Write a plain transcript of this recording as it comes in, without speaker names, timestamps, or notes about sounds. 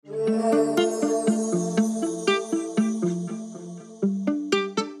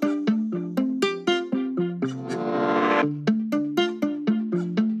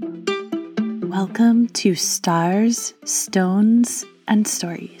to Stars, Stones, and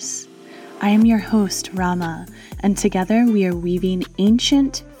Stories. I am your host, Rama, and together we are weaving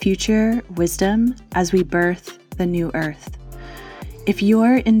ancient future wisdom as we birth the new earth. If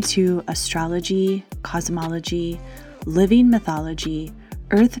you're into astrology, cosmology, living mythology,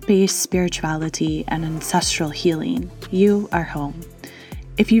 earth-based spirituality, and ancestral healing, you are home.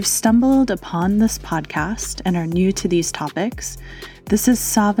 If you've stumbled upon this podcast and are new to these topics, this is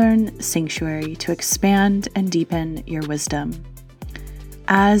Sovereign Sanctuary to expand and deepen your wisdom.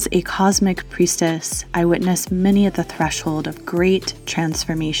 As a cosmic priestess, I witness many at the threshold of great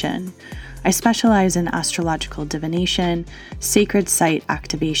transformation. I specialize in astrological divination, sacred site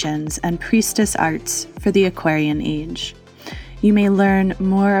activations, and priestess arts for the Aquarian age. You may learn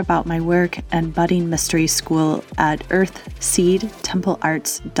more about my work and budding mystery school at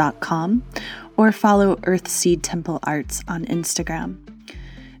earthseedtemplearts.com or follow Earthseed Temple Arts on Instagram.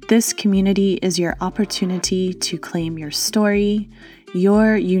 This community is your opportunity to claim your story,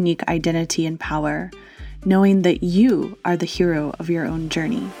 your unique identity and power, knowing that you are the hero of your own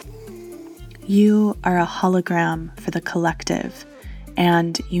journey. You are a hologram for the collective,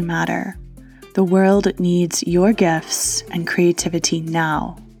 and you matter. The world needs your gifts and creativity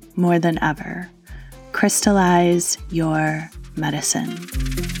now more than ever. Crystallize your medicine.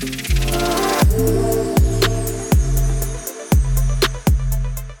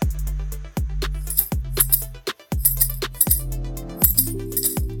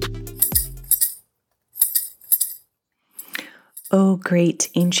 Oh, great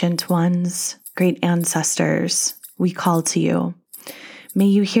ancient ones, great ancestors, we call to you. May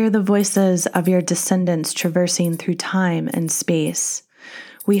you hear the voices of your descendants traversing through time and space.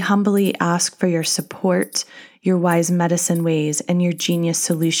 We humbly ask for your support, your wise medicine ways, and your genius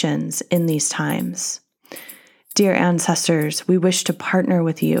solutions in these times. Dear ancestors, we wish to partner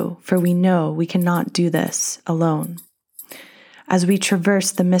with you, for we know we cannot do this alone. As we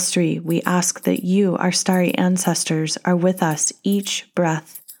traverse the mystery, we ask that you, our starry ancestors, are with us each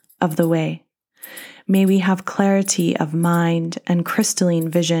breath of the way. May we have clarity of mind and crystalline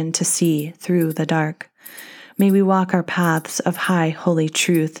vision to see through the dark. May we walk our paths of high holy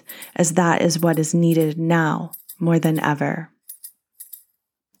truth, as that is what is needed now more than ever.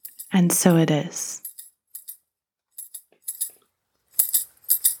 And so it is.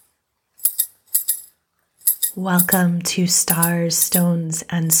 Welcome to Stars, Stones,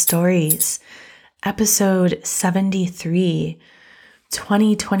 and Stories, episode 73.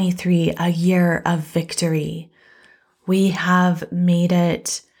 2023, a year of victory. We have made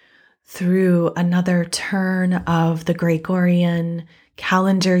it through another turn of the Gregorian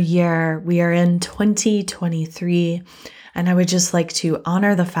calendar year. We are in 2023, and I would just like to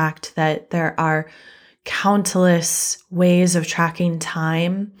honor the fact that there are countless ways of tracking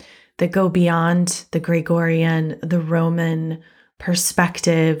time that go beyond the Gregorian, the Roman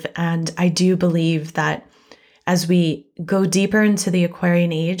perspective, and I do believe that as we go deeper into the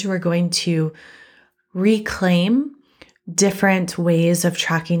Aquarian age, we're going to reclaim different ways of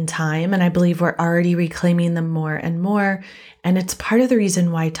tracking time. And I believe we're already reclaiming them more and more. And it's part of the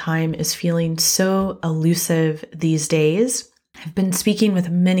reason why time is feeling so elusive these days. I've been speaking with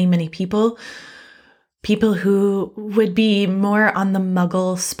many people who would be more on the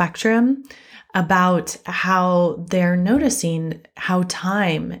Muggle spectrum about how they're noticing how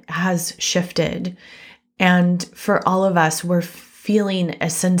time has shifted. And for all of us, we're feeling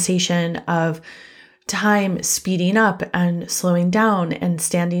a sensation of time speeding up and slowing down and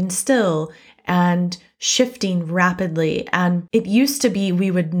standing still and shifting rapidly. And it used to be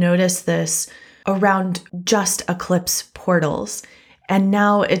we would notice this around just eclipse portals. And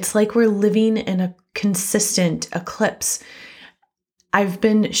now it's like we're living in a consistent eclipse. I've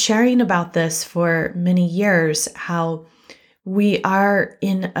been sharing about this for many years, how we are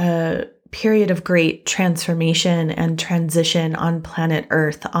in a period of great transformation and transition on planet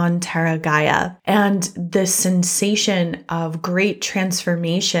Earth, on Terra Gaia. And this sensation of great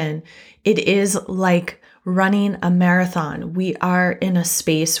transformation, it is like running a marathon. We are in a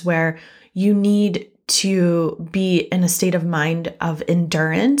space where you need to be in a state of mind of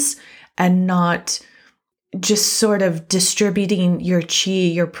endurance and not just sort of distributing your chi,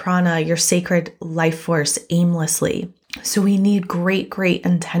 your prana, your sacred life force aimlessly. So we need great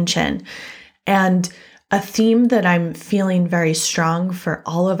intention. And a theme that I'm feeling very strong for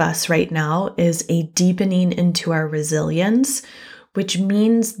all of us right now is a deepening into our resilience, which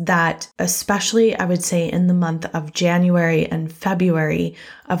means that especially I would say in the month of January and February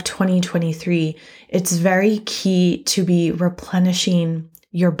of 2023, it's very key to be replenishing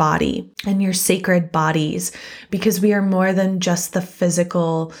your body and your sacred bodies, because we are more than just the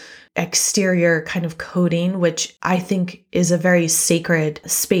physical exterior kind of coating, which I think is a very sacred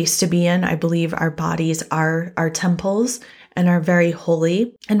space to be in. I believe our bodies are our temples and are very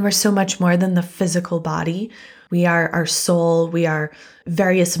holy. And we're so much more than the physical body. We are our soul. We are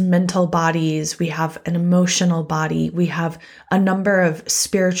various mental bodies. We have an emotional body. We have a number of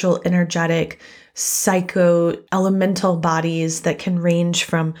spiritual, energetic, psycho-elemental bodies that can range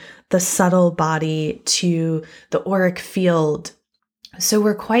from the subtle body to the auric field. So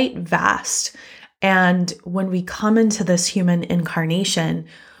we're quite vast. And when we come into this human incarnation,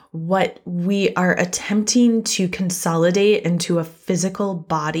 what we are attempting to consolidate into a physical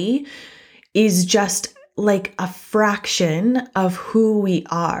body is just like a fraction of who we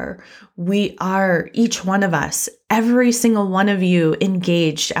are. We are, each one of us, every single one of you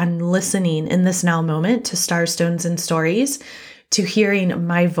engaged and listening in this now moment to Stars, Stones, and Stories, to hearing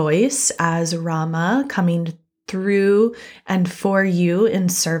my voice as Rama coming through and for you in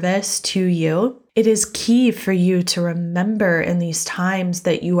service to you. It is key for you to remember in these times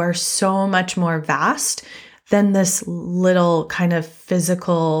that you are so much more vast than this little kind of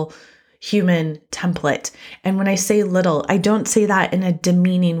physical human template. And when I say little, I don't say that in a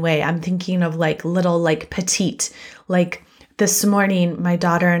demeaning way. I'm thinking of like little, like petite. Like this morning, my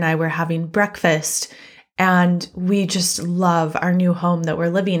daughter and I were having breakfast, and we just love our new home that we're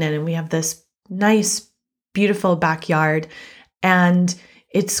living in. And we have this nice, beautiful backyard, and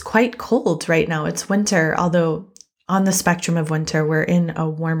it's quite cold right now. It's winter, although on the spectrum of winter, we're in a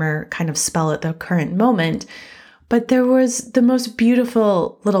warmer kind of spell at the current moment. But there was the most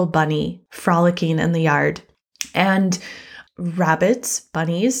beautiful little bunny frolicking in the yard. And rabbits,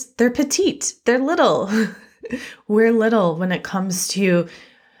 bunnies, they're petite, they're little. We're little when it comes to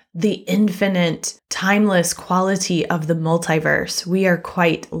the infinite, timeless quality of the multiverse. We are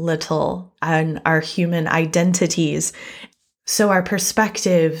quite little in our human identities. So our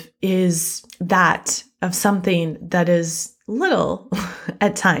perspective is that of something that is little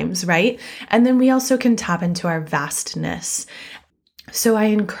at times, right? And then we also can tap into our vastness. So I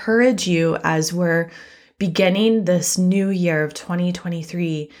encourage you, as we're beginning this new year of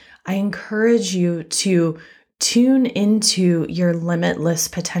 2023, I encourage you to tune into your limitless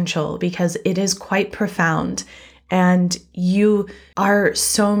potential, because it is quite profound. And you are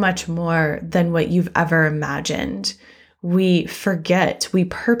so much more than what you've ever imagined. We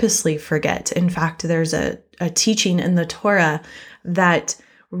purposely forget. In fact, there's a teaching in the Torah that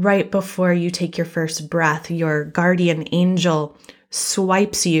right before you take your first breath, your guardian angel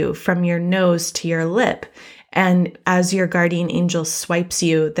swipes you from your nose to your lip. And as your guardian angel swipes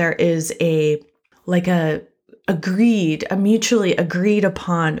you, there is a mutually agreed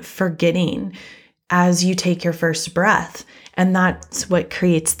upon forgetting as you take your first breath. And that's what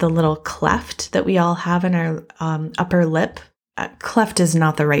creates the little cleft that we all have in our upper lip. Cleft is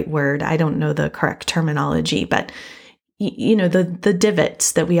not the right word. I don't know the correct terminology, but the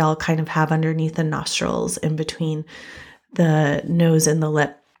divots that we all kind of have underneath the nostrils in between the nose and the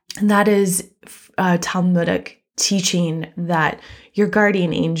lip. And that is a Talmudic teaching that your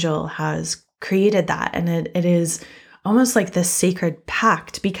guardian angel has created that. And it is almost like this sacred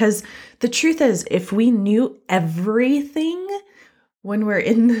pact, because the truth is, if we knew everything when we're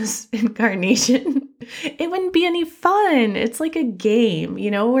in this incarnation, it wouldn't be any fun. It's like a game.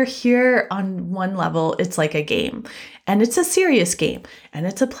 We're here on one level. It's like a game, and it's a serious game, and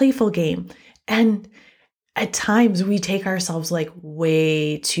it's a playful game. And at times we take ourselves like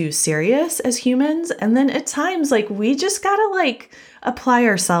way too serious as humans. And then at times, like, we just gotta apply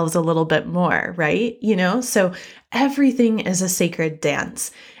ourselves a little bit more, right? So everything is a sacred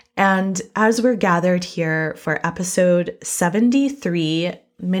dance. And as we're gathered here for episode 73,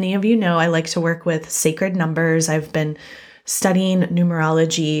 many of you know I like to work with sacred numbers. I've been studying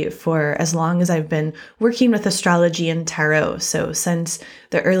numerology for as long as I've been working with astrology and tarot. So since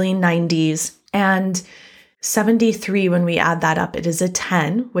the early 90s. And 73, when we add that up, it is a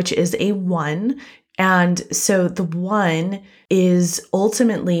 10, which is a 1. And so the 1 is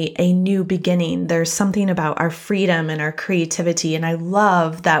ultimately a new beginning. There's something about our freedom and our creativity. And I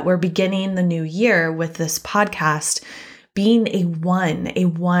love that we're beginning the new year with this podcast being a 1.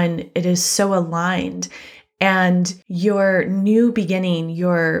 It is so aligned. And your new beginning,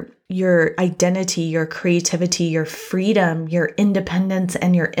 your identity, your creativity, your freedom, your independence,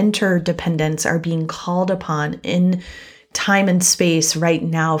 and your interdependence are being called upon in time and space right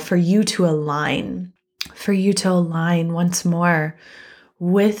now for you to align once more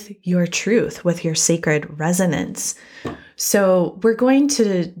with your truth, with your sacred resonance. So we're going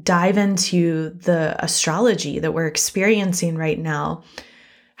to dive into the astrology that we're experiencing right now.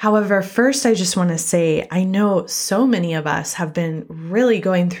 However, first, I just want to say, I know so many of us have been really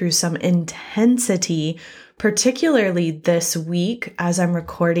going through some intensity, particularly this week as I'm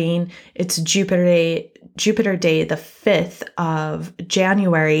recording. It's Jupiter Day, the 5th of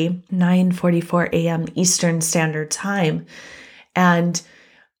January, 9:44 a.m. Eastern Standard Time. And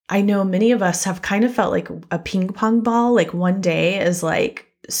I know many of us have kind of felt like a ping pong ball. Like one day is like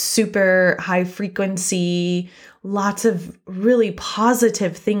super high frequency, lots of really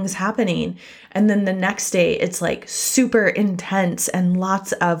positive things happening. And then the next day it's like super intense and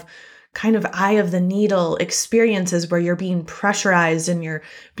lots of kind of eye of the needle experiences where you're being pressurized and you're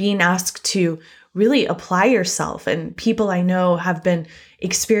being asked to really apply yourself. And people I know have been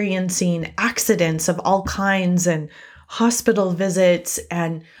experiencing accidents of all kinds and hospital visits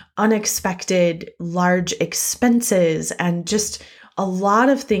and unexpected large expenses, and just a lot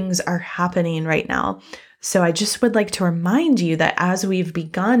of things are happening right now. So I just would like to remind you that as we've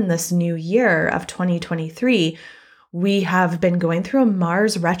begun this new year of 2023, we have been going through a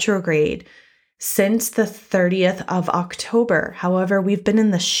Mars retrograde since the 30th of October. However, we've been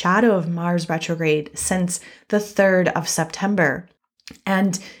in the shadow of Mars retrograde since the 3rd of September.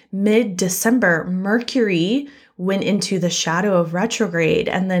 And mid-December, Mercury went into the shadow of retrograde.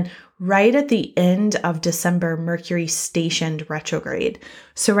 And then right at the end of December, Mercury stationed retrograde.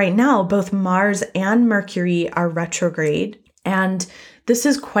 So right now, both Mars and Mercury are retrograde. And this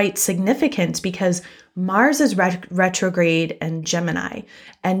is quite significant because Mars is retrograde in Gemini,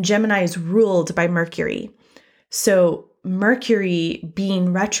 and Gemini is ruled by Mercury. So Mercury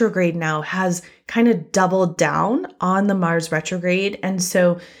being retrograde now has kind of doubled down on the Mars retrograde. And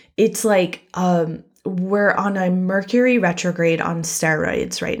so it's like we're on a Mercury retrograde on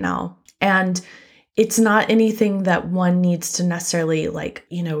steroids right now. And it's not anything that one needs to necessarily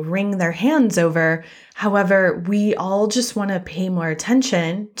wring their hands over. However, we all just want to pay more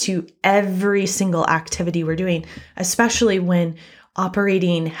attention to every single activity we're doing, especially when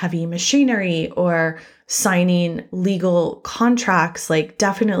operating heavy machinery or signing legal contracts. Like,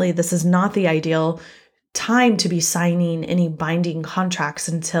 definitely this is not the ideal time to be signing any binding contracts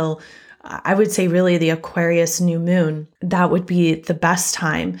until I would say really the Aquarius new moon. That would be the best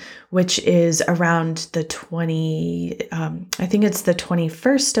time, which is around the I think it's the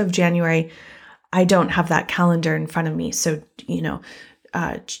 21st of January. I don't have that calendar in front of me. So,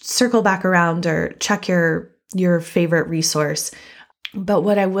 circle back around or check your favorite resource. But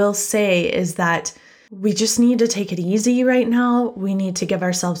what I will say is that we just need to take it easy right now. We need to give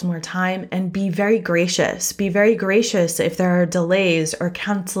ourselves more time and be very gracious. Be very gracious if there are delays or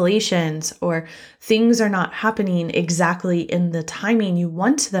cancellations or things are not happening exactly in the timing you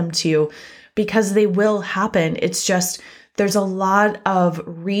want them to, because they will happen. It's just there's a lot of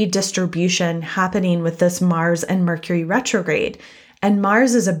redistribution happening with this Mars and Mercury retrograde. And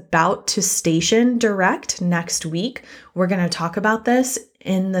Mars is about to station direct next week. We're going to talk about this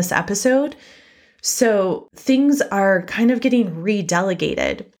in this episode. So things are kind of getting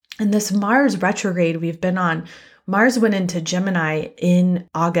redelegated. And this Mars retrograde we've been on, Mars went into Gemini in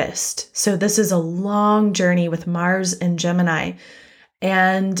August. So this is a long journey with Mars and Gemini.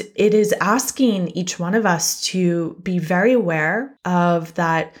 And it is asking each one of us to be very aware of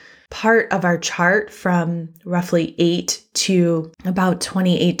that part of our chart from roughly 8 to about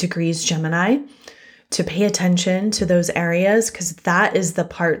 28 degrees Gemini, to pay attention to those areas, because that is the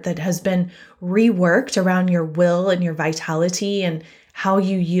part that has been reworked around your will and your vitality and how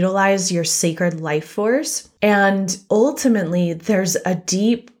you utilize your sacred life force. And ultimately, there's a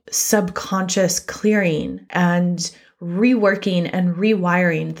deep subconscious clearing and reworking and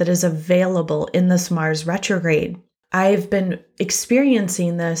rewiring that is available in this Mars retrograde. I've been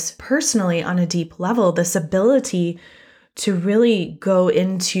experiencing this personally on a deep level, this ability to really go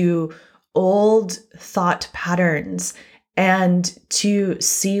into old thought patterns and to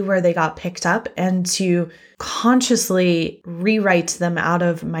see where they got picked up and to consciously rewrite them out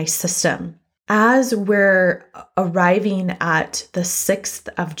of my system. As we're arriving at the 6th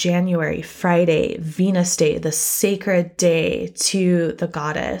of January, Friday, Venus Day, the sacred day to the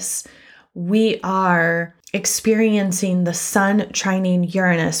goddess, we are experiencing the sun trining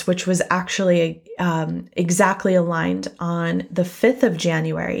Uranus, which was actually exactly aligned on the 5th of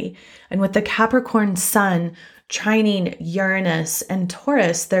January. And with the Capricorn sun trining Uranus and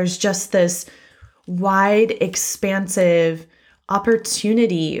Taurus, there's just this wide, expansive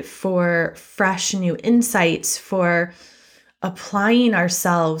opportunity for fresh new insights, for applying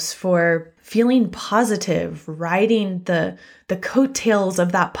ourselves, for feeling positive, riding the coattails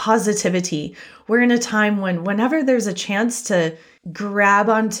of that positivity. We're in a time whenever there's a chance to grab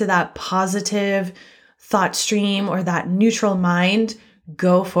onto that positive thought stream or that neutral mind,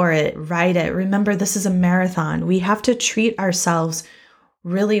 go for it, ride it. Remember, this is a marathon. We have to treat ourselves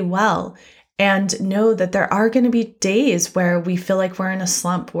really well and know that there are going to be days where we feel like we're in a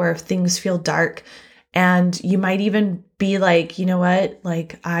slump, where things feel dark. And you might even be like, you know what,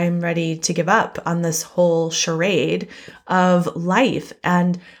 like I'm ready to give up on this whole charade of life.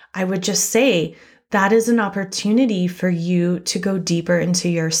 And I would just say that is an opportunity for you to go deeper into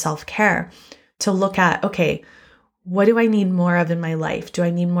your self-care, to look at, okay, what do I need more of in my life? Do I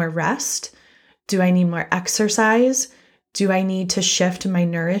need more rest? Do I need more exercise? Do I need to shift my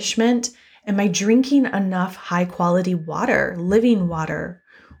nourishment? Am I drinking enough high quality water, living water,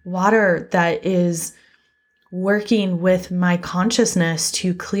 water that is working with my consciousness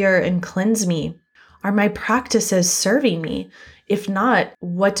to clear and cleanse me? Are my practices serving me? If not,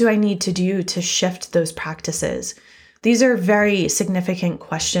 what do I need to do to shift those practices? These are very significant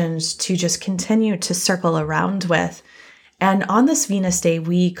questions to just continue to circle around with. And on this Venus Day,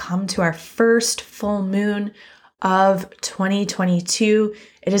 we come to our first full moon of 2022.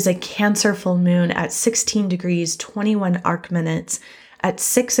 It is a Cancer full moon at 16 degrees, 21 arc minutes at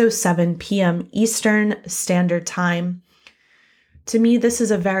 6:07 p.m. Eastern Standard Time. To me, this is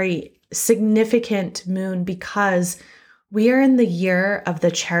a very significant moon because we are in the year of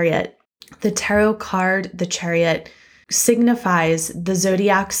the Chariot. The tarot card, the Chariot, signifies the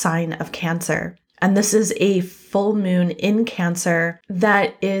zodiac sign of Cancer. And this is a full moon in Cancer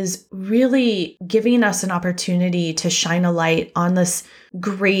that is really giving us an opportunity to shine a light on this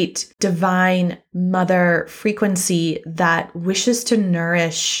great divine mother frequency that wishes to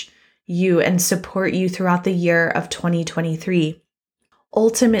nourish you and support you throughout the year of 2023.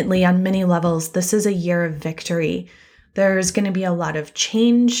 Ultimately, on many levels, this is a year of victory. There's going to be a lot of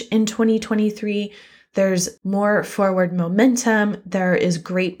change in 2023. There's more forward momentum. There is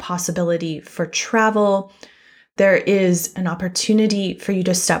great possibility for travel. There is an opportunity for you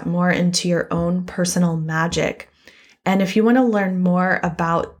to step more into your own personal magic. And if you want to learn more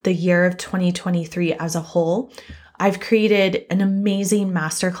about the year of 2023 as a whole, I've created an amazing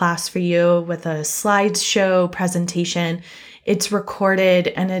masterclass for you with a slideshow presentation. It's recorded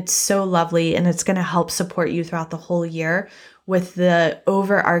and it's so lovely, and it's going to help support you throughout the whole year with the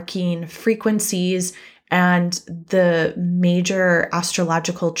overarching frequencies and the major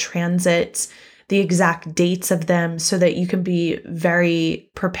astrological transits, the exact dates of them, so that you can be very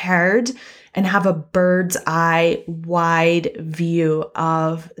prepared and have a bird's eye wide view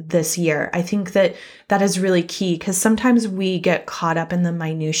of this year. I think that that is really key, because sometimes we get caught up in the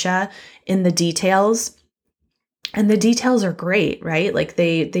minutia, in the details. And the details are great, right? Like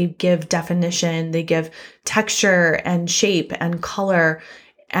they give definition, they give texture and shape and color,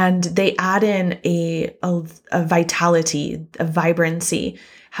 and they add in a vitality, a vibrancy.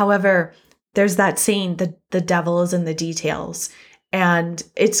 However, there's that saying, the devil is in the details. And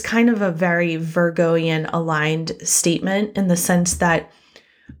it's kind of a very Virgoian aligned statement, in the sense that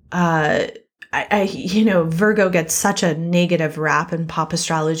Virgo gets such a negative rap in pop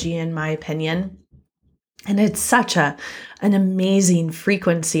astrology, in my opinion. And it's such an amazing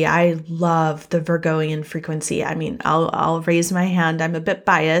frequency. I love the Virgoian frequency. I mean, I'll raise my hand. I'm a bit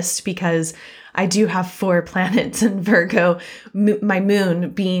biased because I do have 4 planets in Virgo, my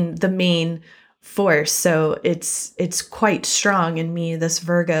moon being the main force. So it's quite strong in me, this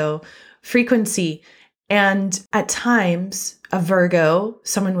Virgo frequency. And at times, a Virgo,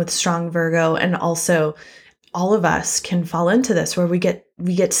 someone with strong Virgo, and also all of us can fall into this, where we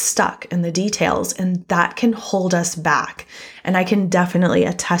get stuck in the details, and that can hold us back. And I can definitely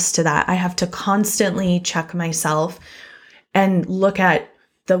attest to that. I have to constantly check myself and look at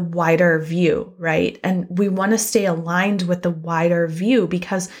the wider view, right? And we want to stay aligned with the wider view,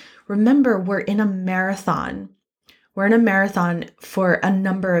 because remember, we're in a marathon. We're in a marathon for a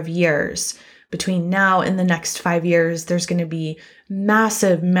number of years. Between now and the next 5 years, there's going to be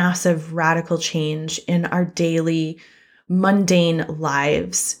massive, massive radical change in our daily mundane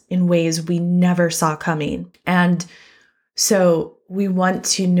lives in ways we never saw coming. And so we want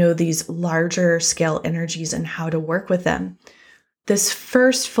to know these larger scale energies and how to work with them. This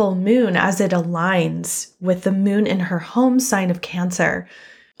first full moon, as it aligns with the moon in her home sign of Cancer,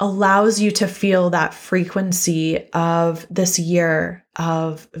 allows you to feel that frequency of this year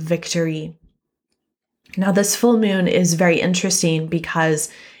of victory. Now, this full moon is very interesting because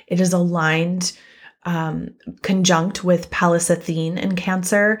it is aligned conjunct with Pallas Athene in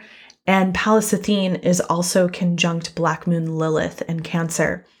Cancer, and Pallas Athene is also conjunct Black Moon Lilith in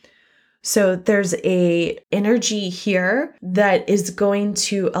Cancer. So there's a energy here that is going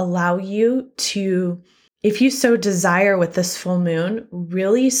to allow you to, if you so desire with this full moon,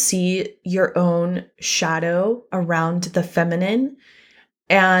 really see your own shadow around the feminine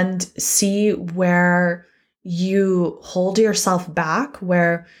and see where you hold yourself back,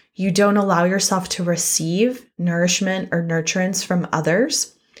 where you don't allow yourself to receive nourishment or nurturance from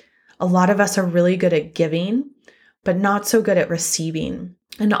others. A lot of us are really good at giving, but not so good at receiving.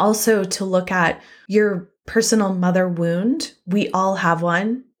 And also to look at your personal mother wound. We all have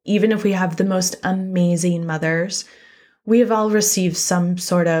one. Even if we have the most amazing mothers, we have all received some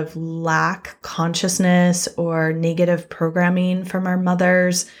sort of lack consciousness or negative programming from our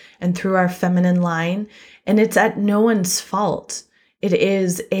mothers and through our feminine line. And it's at no one's fault. It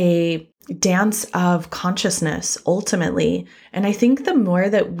is a dance of consciousness, ultimately. And I think the more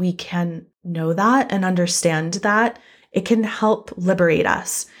that we can know that and understand that, it can help liberate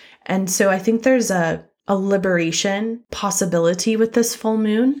us. And so I think there's a liberation possibility with this full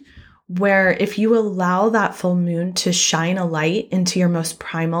moon, where if you allow that full moon to shine a light into your most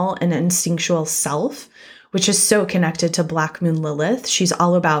primal and instinctual self, which is so connected to Black Moon Lilith, she's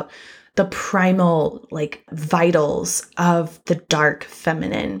all about the primal, vitals of the dark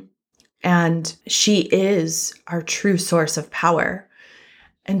feminine. And she is our true source of power.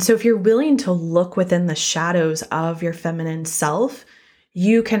 And so if you're willing to look within the shadows of your feminine self,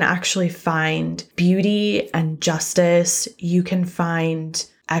 you can actually find beauty and justice. You can find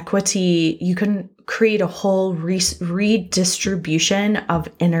equity. You can create a whole redistribution of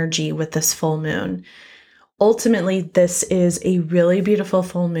energy with this full moon. Ultimately, this is a really beautiful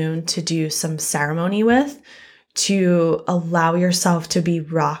full moon to do some ceremony with, to allow yourself to be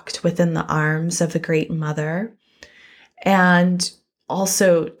rocked within the arms of the Great Mother, and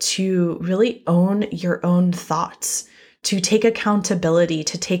also to really own your own thoughts, to take accountability,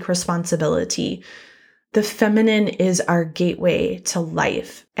 to take responsibility. The feminine is our gateway to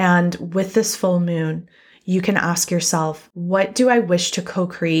life. And with this full moon, you can ask yourself, what do I wish to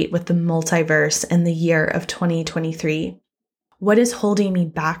co-create with the multiverse in the year of 2023? What is holding me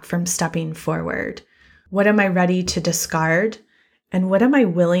back from stepping forward? What am I ready to discard? And what am I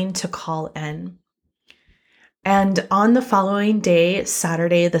willing to call in? And on the following day,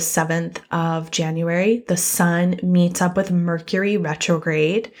 Saturday, the 7th of January, the sun meets up with Mercury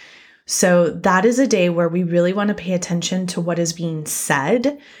retrograde. So that is a day where we really want to pay attention to what is being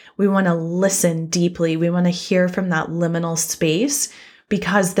said. We want to listen deeply. We want to hear from that liminal space,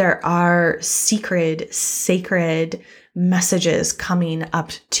 because there are sacred messages coming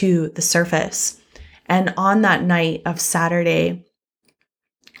up to the surface. And on that night of Saturday,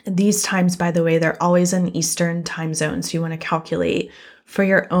 these times, by the way, they're always in Eastern time zone, so you want to calculate for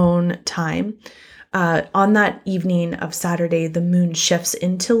your own time. On that evening of Saturday, the moon shifts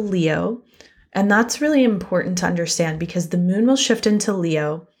into Leo, and that's really important to understand, because the moon will shift into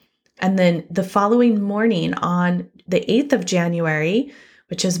Leo, and then the following morning on the 8th of January,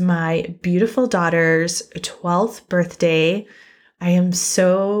 which is my beautiful daughter's 12th birthday, I am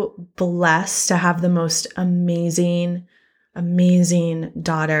so blessed to have the most amazing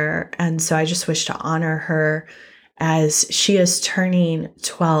daughter. And so I just wish to honor her as she is turning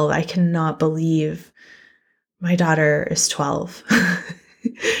 12. I cannot believe my daughter is 12.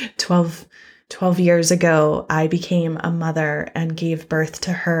 12 years ago, I became a mother and gave birth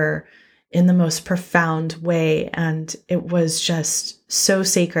to her in the most profound way. And it was just so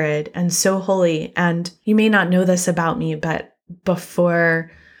sacred and so holy. And you may not know this about me, but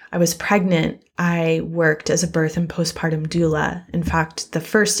before I was pregnant, I worked as a birth and postpartum doula. In fact, the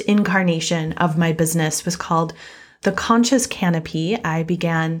first incarnation of my business was called The Conscious Canopy. I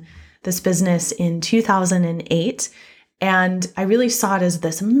began this business in 2008, and I really saw it as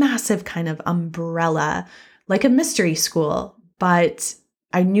this massive kind of umbrella, like a mystery school, but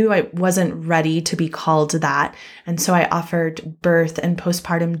I knew I wasn't ready to be called that. And so I offered birth and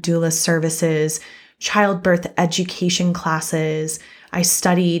postpartum doula services, childbirth education classes. I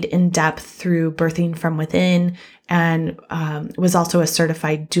studied in depth through Birthing from Within, and was also a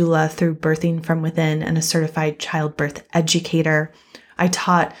certified doula through Birthing from Within and a certified childbirth educator. I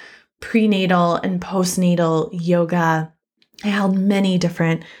taught prenatal and postnatal yoga. I held many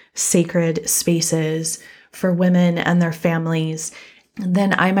different sacred spaces for women and their families. And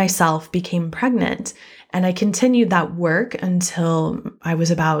then I myself became pregnant, and I continued that work until I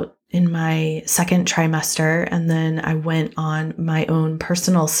was about in my second trimester. And then I went on my own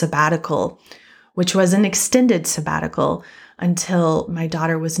personal sabbatical, which was an extended sabbatical until my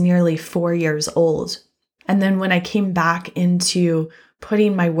daughter was nearly 4 years old. And then when I came back into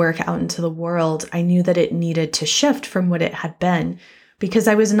putting my work out into the world, I knew that it needed to shift from what it had been, because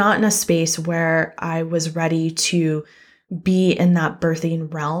I was not in a space where I was ready to be in that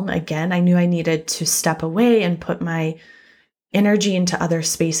birthing realm again. I knew I needed to step away and put my energy into other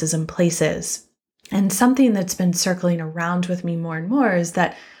spaces and places. And something that's been circling around with me more and more is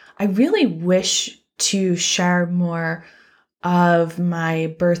that I really wish to share more of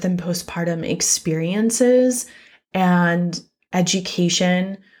my birth and postpartum experiences and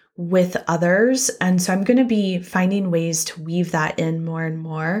education with others. And so I'm going to be finding ways to weave that in more and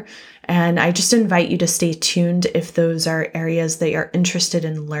more. And I just invite you to stay tuned if those are areas that you're interested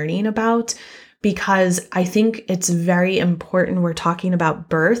in learning about, because I think it's very important we're talking about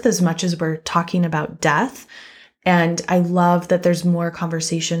birth as much as we're talking about death. And I love that there's more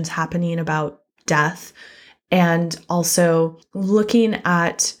conversations happening about death and also looking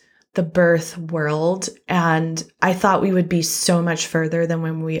at the birth world. And I thought we would be so much further than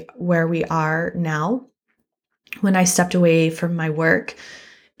where we are now. When I stepped away from my work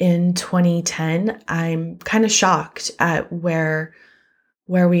in 2010, I'm kind of shocked at where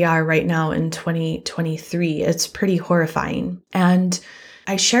we are right now in 2023. It's pretty horrifying. And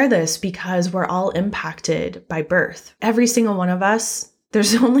I share this because we're all impacted by birth. Every single one of us,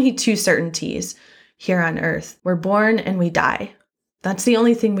 there's only two certainties here on earth. We're born and we die. That's the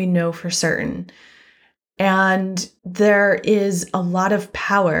only thing we know for certain. And there is a lot of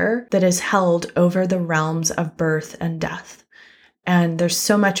power that is held over the realms of birth and death. And there's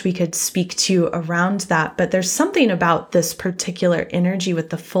so much we could speak to around that, but there's something about this particular energy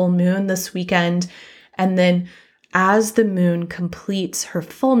with the full moon this weekend. And then as the moon completes her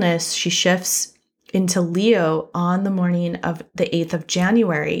fullness, she shifts into Leo on the morning of the 8th of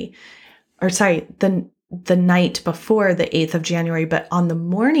January. The night before the 8th of January, but on the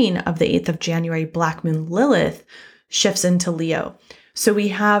morning of the 8th of January, Black Moon Lilith shifts into Leo. So we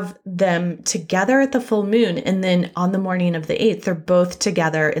have them together at the full moon, and then on the morning of the 8th, they're both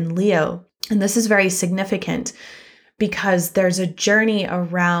together in Leo. And this is very significant because there's a journey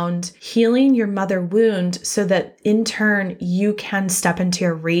around healing your mother wound so that in turn, you can step into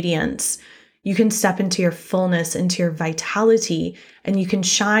your radiance. You can step into your fullness, into your vitality, and you can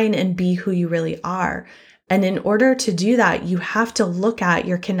shine and be who you really are. And in order to do that, you have to look at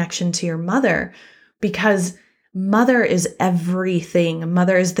your connection to your mother, because mother is everything.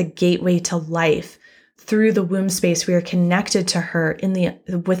 Mother is the gateway to life. Through the womb space, we are connected to her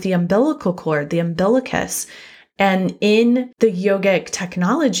with the umbilical cord, the umbilicus. And in the yogic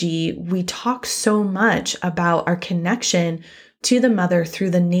technology, we talk so much about our connection to the mother through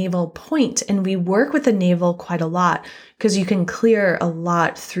the navel point. And we work with the navel quite a lot because you can clear a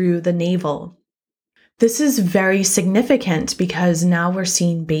lot through the navel. This is very significant because now we're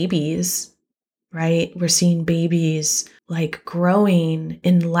seeing babies, right? We're seeing babies like growing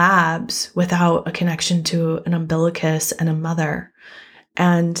in labs without a connection to an umbilicus and a mother.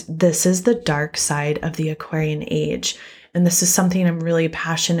 And this is the dark side of the Aquarian age. And this is something I'm really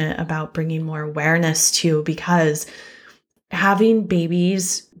passionate about bringing more awareness to, because having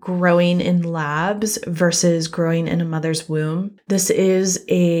babies growing in labs versus growing in a mother's womb, this is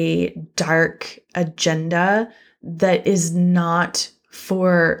a dark agenda that is not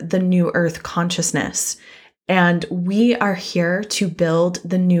for the new earth consciousness. And we are here to build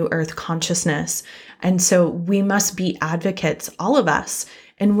the new earth consciousness. And so we must be advocates, all of us,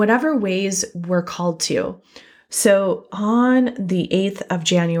 in whatever ways we're called to. So on the 8th of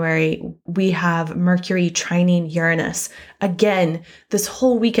January, we have Mercury trining Uranus. Again, this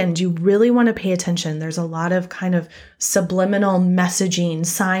whole weekend, you really want to pay attention. There's a lot of kind of subliminal messaging,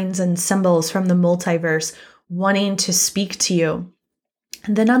 signs and symbols from the multiverse wanting to speak to you.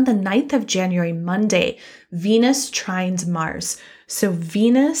 And then on the 9th of January, Monday, Venus trines Mars. So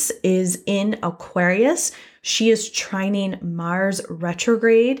Venus is in Aquarius. She is trining Mars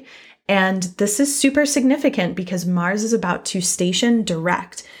retrograde. And this is super significant because Mars is about to station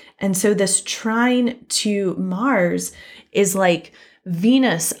direct. And so this trine to Mars is like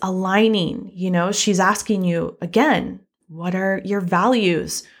Venus aligning, she's asking you again, what are your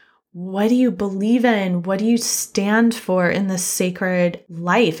values? What do you believe in? What do you stand for in this sacred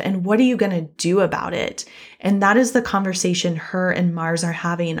life? And what are you going to do about it? And that is the conversation her and Mars are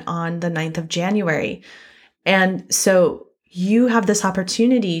having on the 9th of January. And so you have this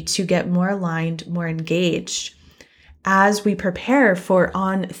opportunity to get more aligned, more engaged. As we prepare for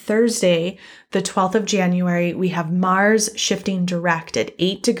on Thursday, the 12th of January, we have Mars shifting direct at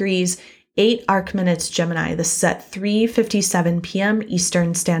 8 degrees, 8 arc minutes Gemini. This is at 3:57 p.m.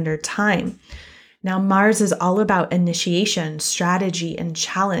 Eastern Standard Time. Now, Mars is all about initiation, strategy, and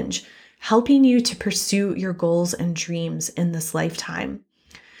challenge, helping you to pursue your goals and dreams in this lifetime.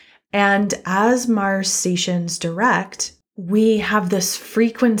 And as Mars stations direct, we have this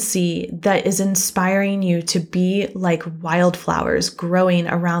frequency that is inspiring you to be like wildflowers growing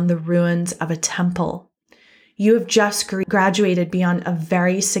around the ruins of a temple. You have just graduated beyond a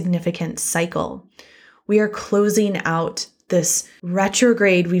very significant cycle. We are closing out this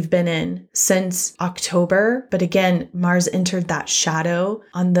retrograde we've been in since October. But again, Mars entered that shadow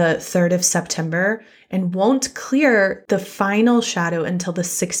on the 3rd of September and won't clear the final shadow until the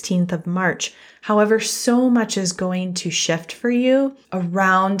 16th of March. However, so much is going to shift for you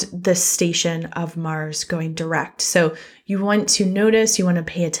around this station of Mars going direct. So you want to notice, you want to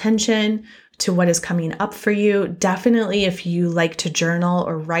pay attention to what is coming up for you. Definitely, if you like to journal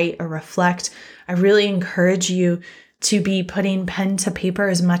or write or reflect, I really encourage you to be putting pen to paper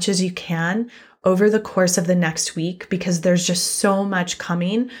as much as you can over the course of the next week, because there's just so much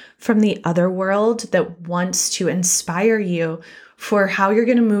coming from the other world that wants to inspire you for how you're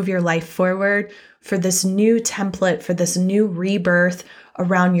going to move your life forward, for this new template, for this new rebirth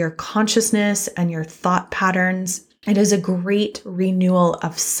around your consciousness and your thought patterns. It is a great renewal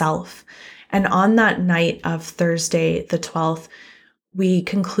of self. And on that night of Thursday, the 12th, we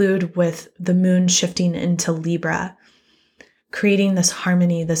conclude with the moon shifting into Libra, creating this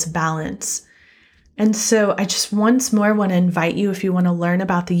harmony, this balance. And so I just once more want to invite you, if you want to learn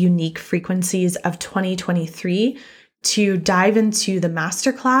about the unique frequencies of 2023, to dive into the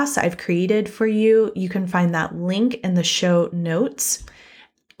masterclass I've created for you. You can find that link in the show notes.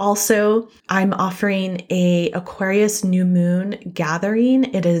 Also, I'm offering a Aquarius new moon gathering.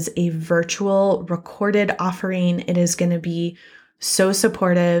 It is a virtual recorded offering. It is going to be so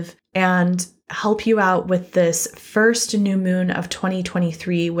supportive and help you out with this first new moon of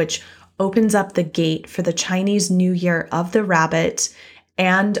 2023, which opens up the gate for the Chinese New Year of the Rabbit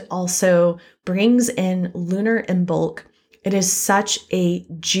and also brings in lunar Imbolc. It is such a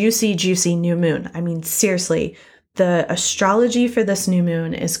juicy, juicy new moon. I mean, seriously, the astrology for this new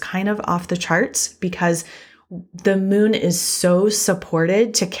moon is kind of off the charts because the moon is so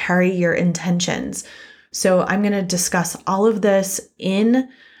supported to carry your intentions. So I'm going to discuss all of this in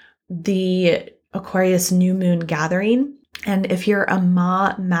the Aquarius new moon gathering. And if you're a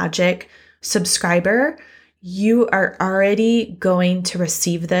Ma Magic subscriber, you are already going to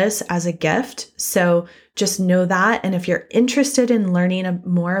receive this as a gift. So just know that. And if you're interested in learning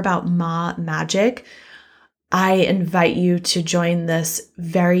more about Ma Magic, I invite you to join this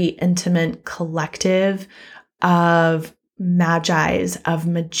very intimate collective of magis, of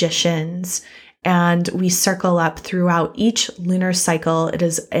magicians. And we circle up throughout each lunar cycle. It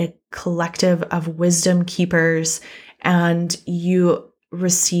is a collective of wisdom keepers, and you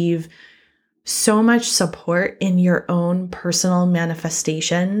receive so much support in your own personal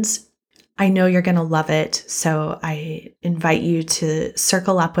manifestations. I know you're going to love it. So I invite you to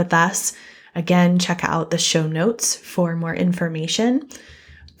circle up with us. Again, check out the show notes for more information.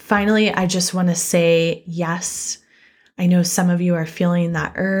 Finally, I just want to say yes. I know some of you are feeling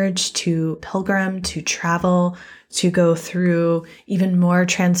that urge to pilgrim, to travel, to go through even more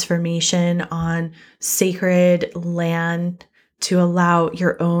transformation on sacred land, to allow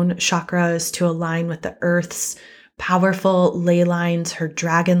your own chakras to align with the earth's powerful ley lines, her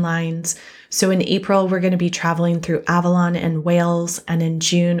dragon lines. So in April, we're going to be traveling through Avalon and Wales. And in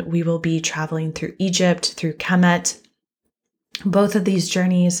June, we will be traveling through Egypt, through Kemet. Both of these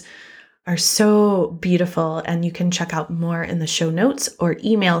journeys are so beautiful, and you can check out more in the show notes or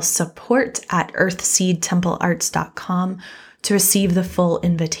email support@earthseedtemplearts.com to receive the full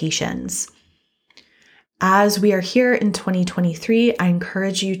invitations. As we are here in 2023, I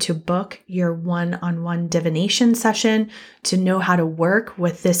encourage you to book your one-on-one divination session to know how to work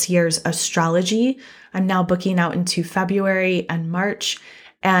with this year's astrology. I'm now booking out into February and March,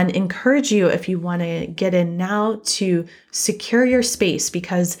 and encourage you, if you want to get in now, to secure your space,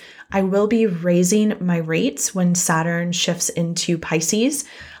 because I will be raising my rates when Saturn shifts into Pisces.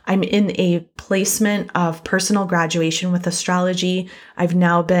 I'm in a placement of personal graduation with astrology. I've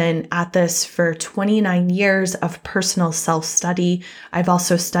now been at this for 29 years of personal self-study. I've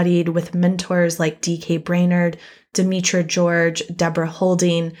also studied with mentors like D.K. Brainerd, Demetra George, Deborah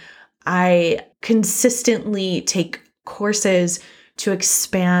Holding. I consistently take courses to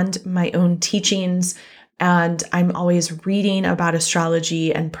expand my own teachings, and I'm always reading about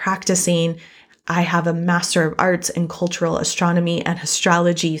astrology and practicing. I have a Master of Arts in Cultural Astronomy and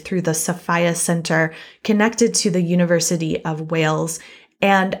Astrology through the Sophia Center, connected to the University of Wales.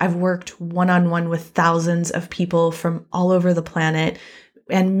 And I've worked one-on-one with thousands of people from all over the planet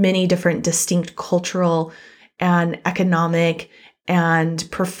and many different distinct cultural and economic and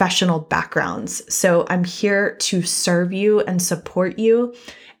professional backgrounds. So I'm here to serve you and support you.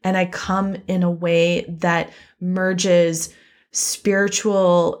 And I come in a way that merges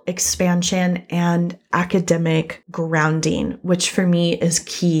spiritual expansion and academic grounding, which for me is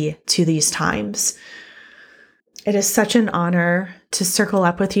key to these times. It is such an honor to circle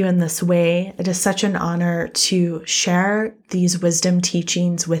up with you in this way. It is such an honor to share these wisdom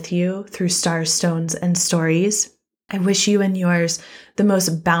teachings with you through stars, stones, and stories. I wish you and yours the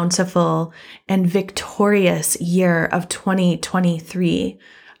most bountiful and victorious year of 2023.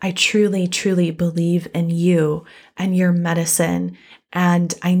 I truly, truly believe in you and your medicine.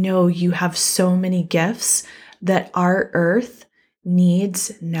 And I know you have so many gifts that our earth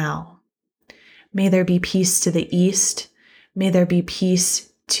needs now. May there be peace to the east. May there be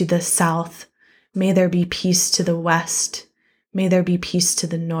peace to the south. May there be peace to the west. May there be peace to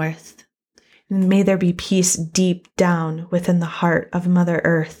the north. And may there be peace deep down within the heart of Mother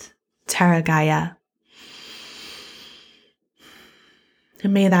Earth, Terra Gaia.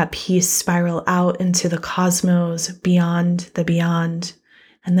 And may that peace spiral out into the cosmos, beyond the beyond,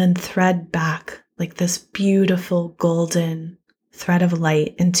 and then thread back like this beautiful golden thread of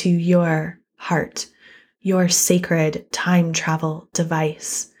light into your heart, your sacred time travel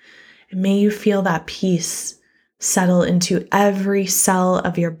device. And may you feel that peace settle into every cell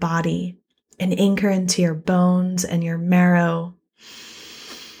of your body and anchor into your bones and your marrow.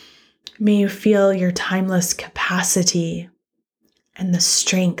 May you feel your timeless capacity and the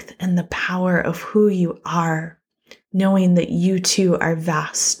strength and the power of who you are, knowing that you too are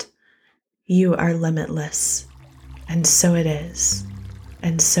vast. You are limitless. And so it is.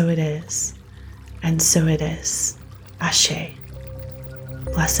 And so it is. And so it is. Ashe.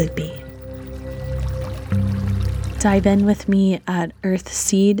 Blessed be. Dive in with me at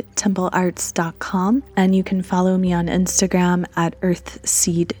earthseedtemplearts.com, and you can follow me on Instagram at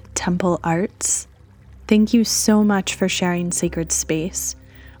earthseedtemplearts. Thank you so much for sharing sacred space.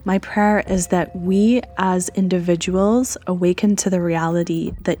 My prayer is that we as individuals awaken to the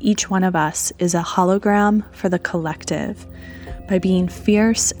reality that each one of us is a hologram for the collective. By being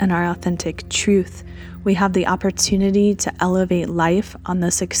fierce in our authentic truth, we have the opportunity to elevate life on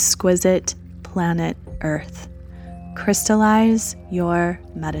this exquisite planet Earth. Crystallize your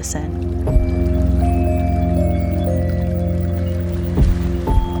medicine.